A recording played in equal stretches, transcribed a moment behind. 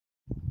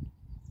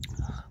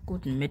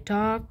Guten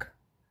Mittag.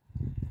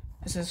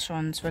 Es ist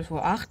schon 12:08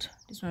 Uhr.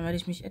 Diesmal melde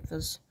ich mich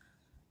etwas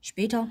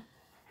später.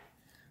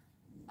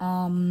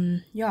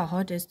 Ja,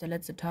 heute ist der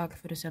letzte Tag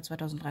für das Jahr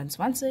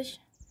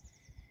 2023.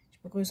 Ich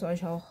begrüße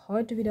euch auch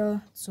heute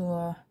wieder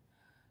zur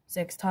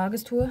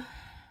 6-Tagestour.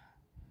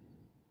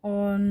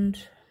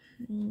 Und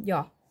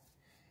ja,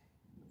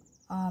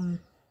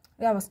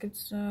 was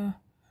gibt's?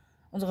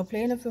 Unsere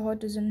Pläne für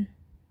heute sind,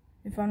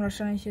 wir fahren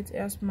wahrscheinlich jetzt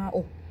erstmal.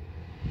 Oh.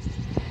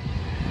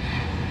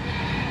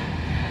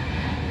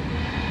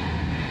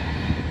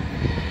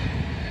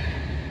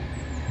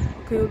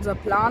 Okay, unser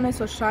Plan ist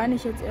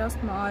wahrscheinlich jetzt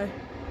erstmal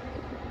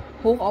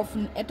hoch auf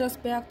den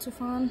Ettersberg zu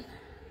fahren.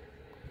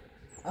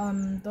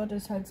 Dort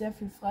ist halt sehr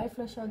viel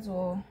Freifläche,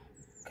 also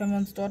können wir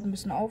uns dort ein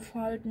bisschen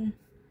aufhalten.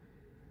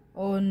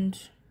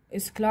 Und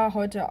ist klar,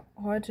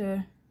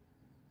 heute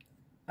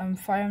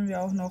feiern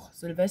wir auch noch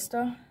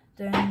Silvester,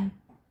 denn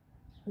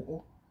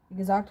wie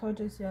gesagt,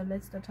 heute ist ja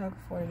letzter Tag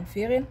vor den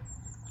Ferien.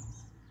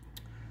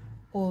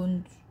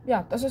 Und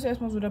ja, das ist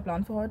erstmal so der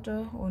Plan für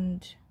heute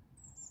und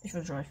ich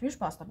wünsche euch viel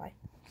Spaß dabei.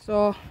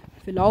 So,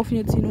 wir laufen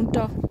jetzt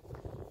hinunter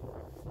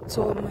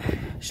zum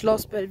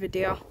Schloss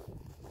Belvedere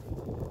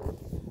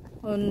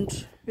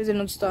und wir sehen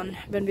uns dann,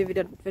 wenn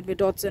wir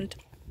dort sind.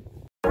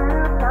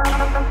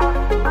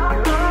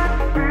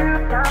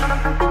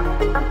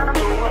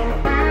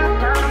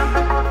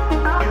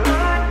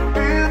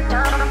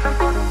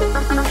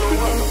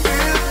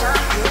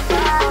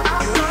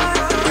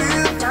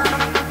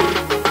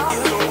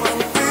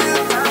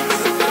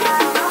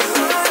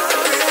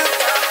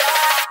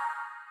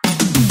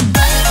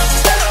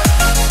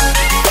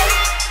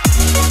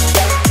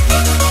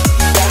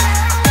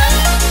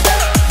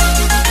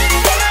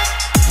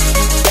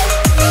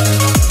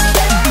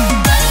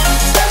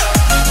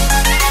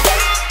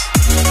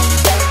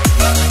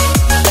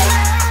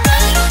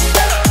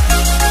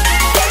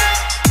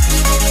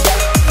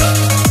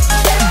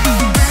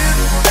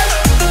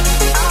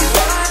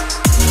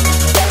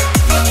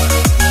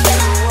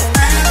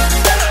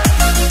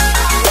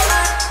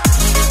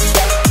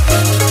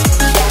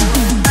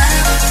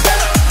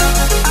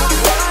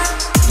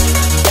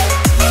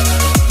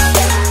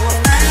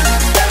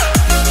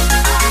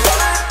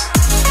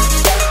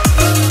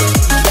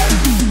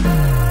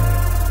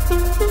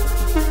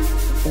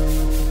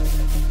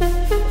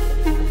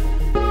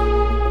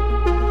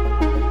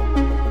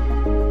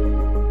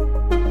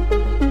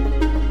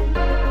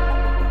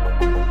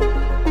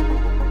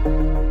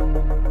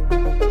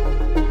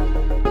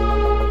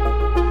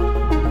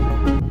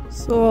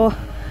 So,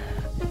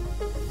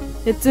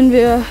 jetzt sind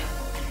wir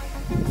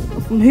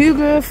auf dem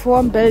Hügel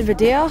vor dem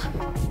Belvedere.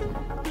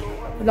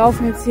 Wir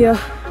laufen jetzt hier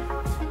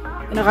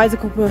in der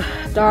Reisegruppe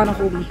da nach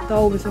oben. Da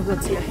oben ist unser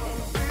Ziel.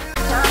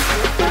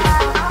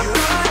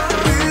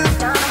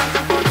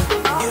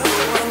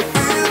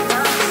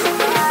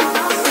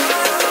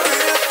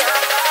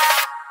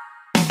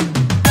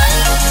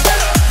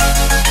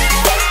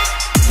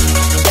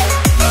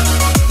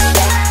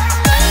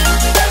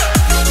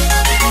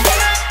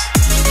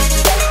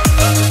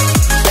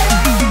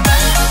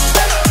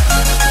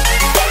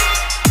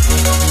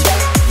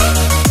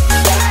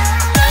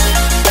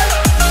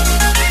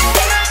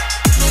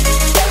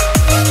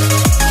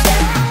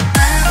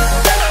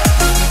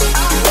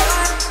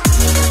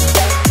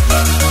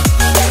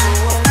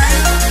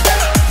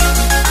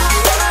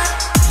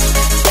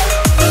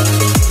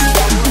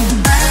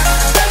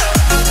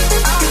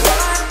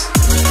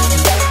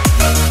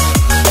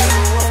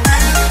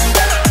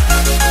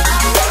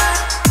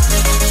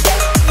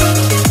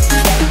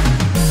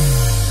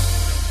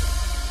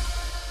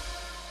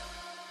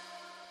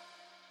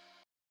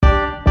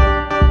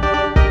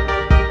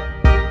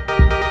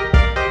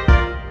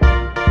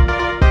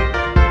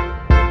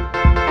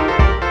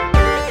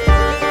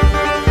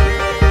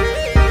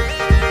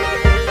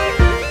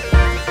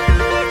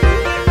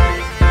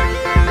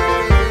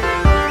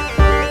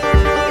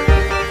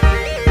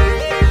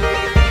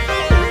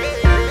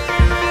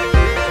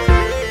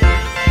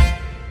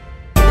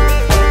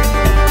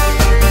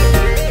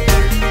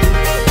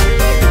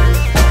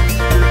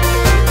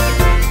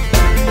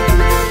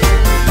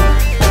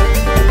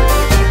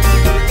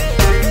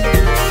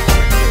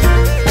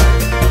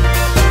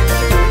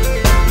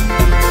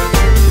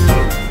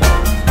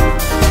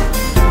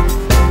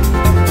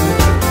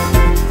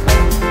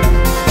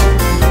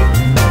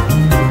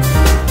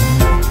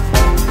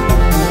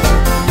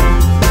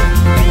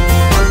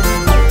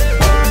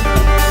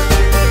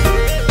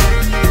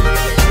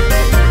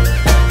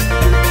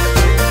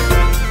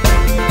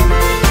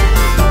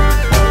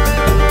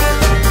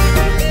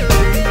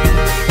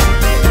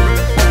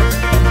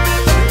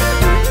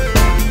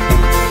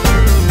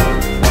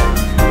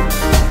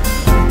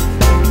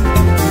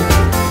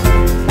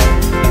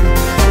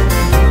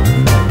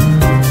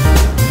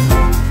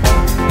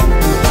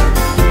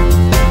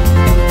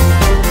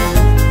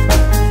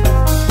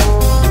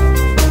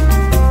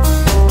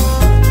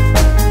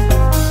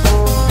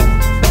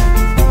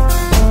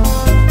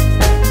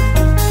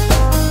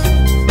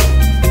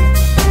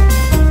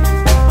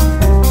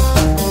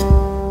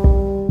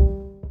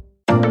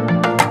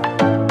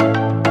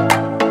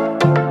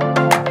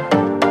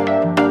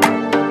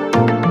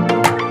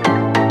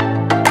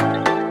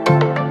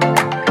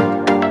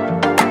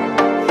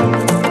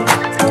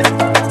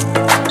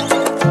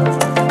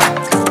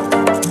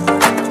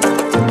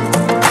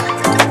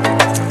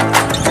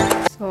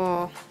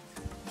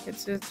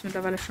 Es ist jetzt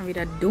mittlerweile schon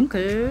wieder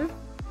dunkel.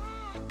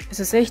 Es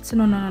ist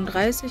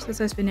 16:39 Uhr, das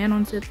heißt, wir nähern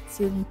uns jetzt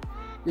den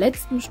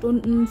letzten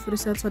Stunden für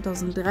das Jahr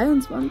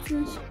 2023.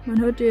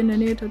 Man hört hier in der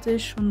Nähe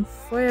tatsächlich schon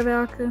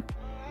Feuerwerke.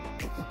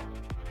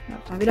 Da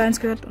hat man wieder eins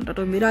gehört und da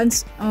drüben wieder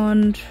eins.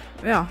 Und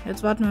ja,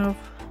 jetzt warten wir noch,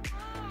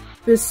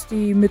 bis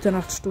die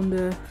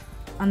Mitternachtsstunde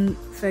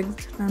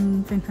anfängt.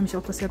 Dann fängt nämlich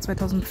auch das Jahr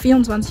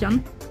 2024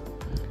 an.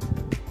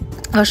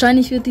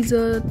 Wahrscheinlich wird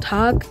dieser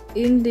Tag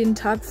in den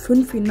Tag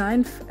 5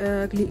 hinein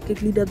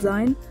gegliedert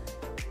sein.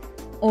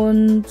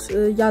 Und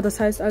ja, das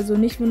heißt also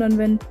nicht wundern,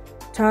 wenn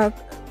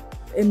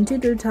im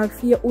Titel Tag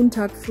 4 und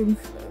Tag 5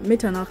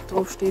 Mitternacht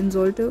draufstehen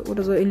sollte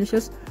oder so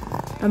ähnliches.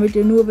 Damit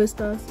ihr nur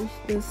wisst, dass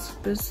ich das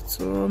bis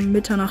zur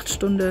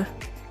Mitternachtstunde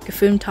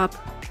gefilmt habe.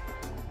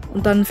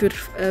 Und dann für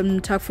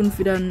Tag 5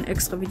 wieder ein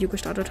extra Video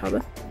gestartet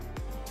habe.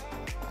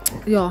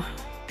 Ja,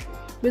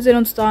 wir sehen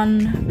uns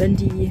dann, wenn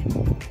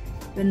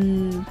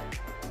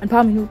ein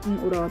paar Minuten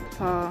oder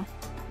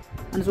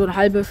so eine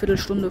halbe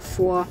Viertelstunde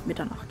vor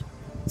Mitternacht.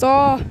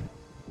 So,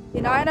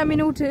 in einer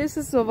Minute ist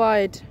es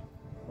soweit.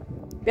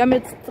 Wir haben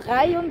jetzt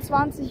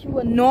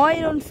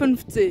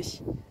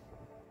 23:59 Uhr.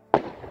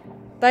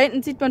 Da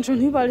hinten sieht man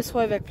schon überall das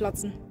Feuerwerk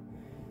platzen.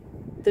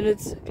 Denn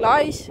jetzt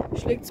gleich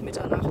schlägt es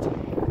Mitternacht.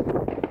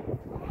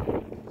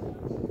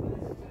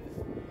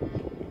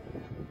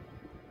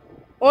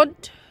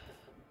 Und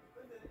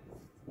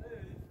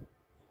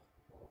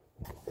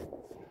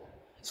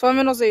das wollen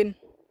wir noch sehen.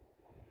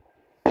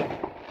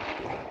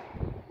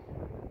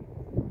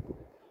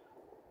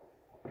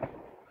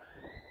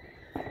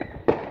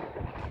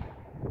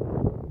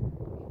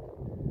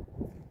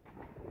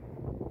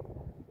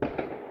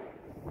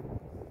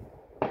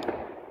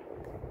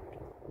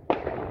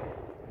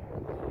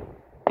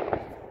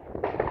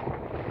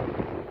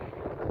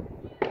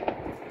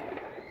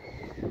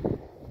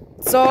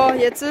 So,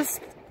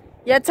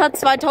 jetzt hat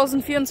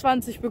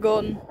 2024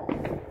 begonnen.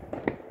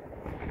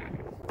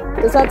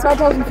 Das Jahr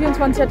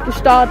 2024 hat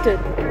gestartet.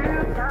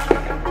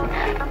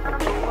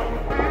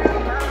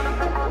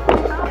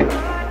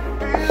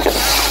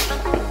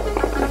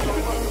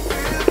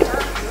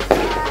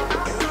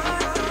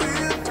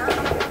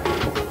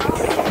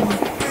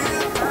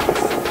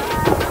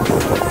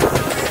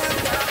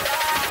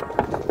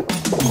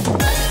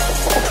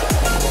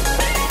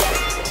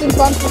 Sind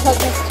 20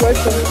 halt jetzt 12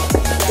 Stunden.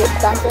 Gut,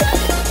 danke.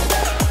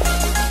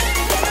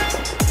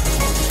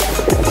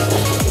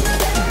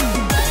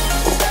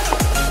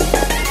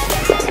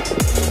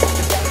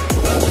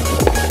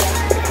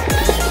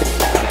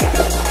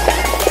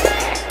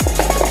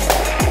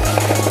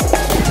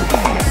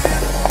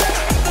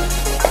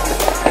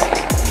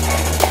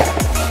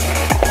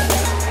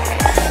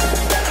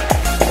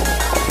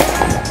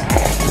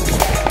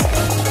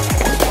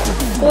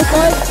 Prost,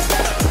 Leute!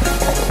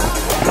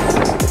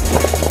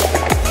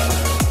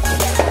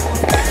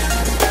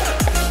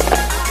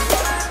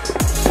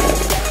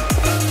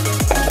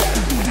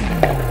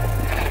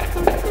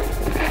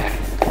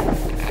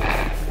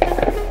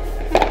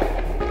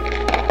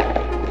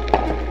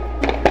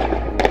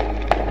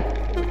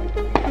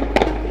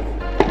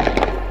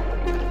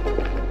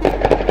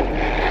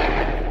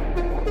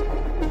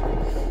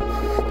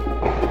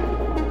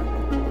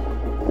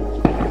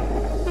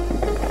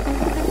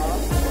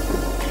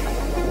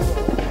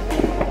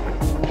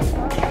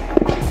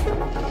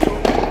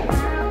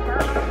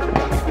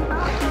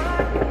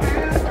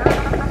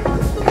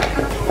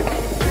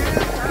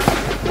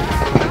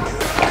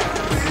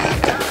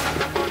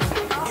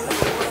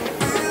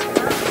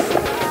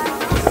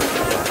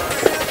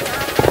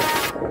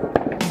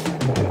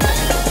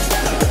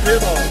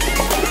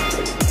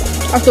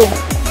 Ach so.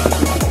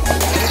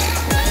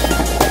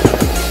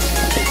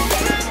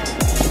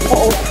 Oh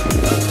oh.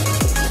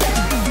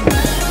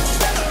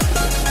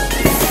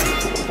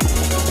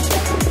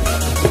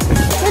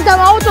 Hinterm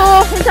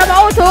Auto, hinterm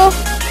Auto.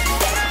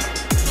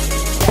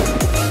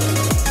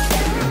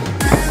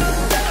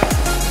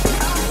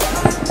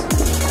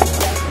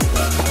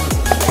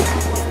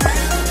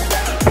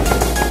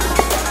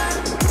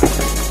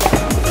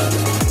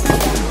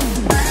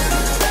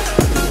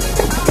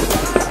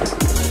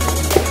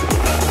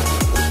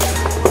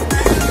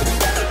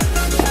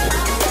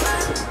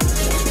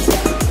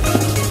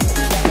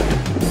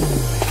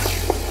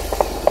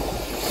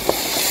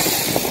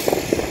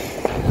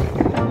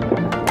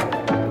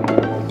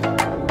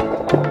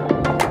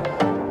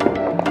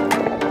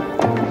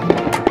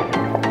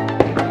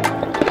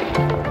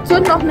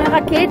 Und noch eine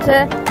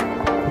Rakete.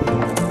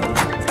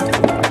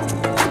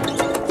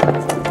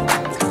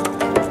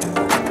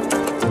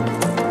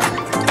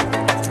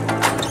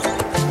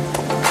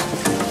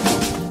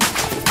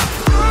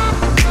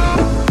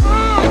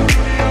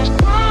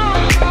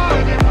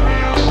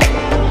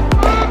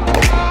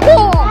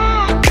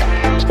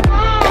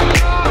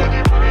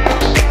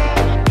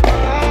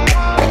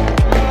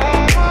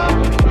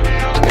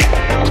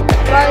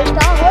 Weil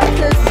da Holz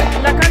ist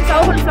und da kannst du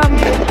auch in Flammen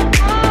gehen.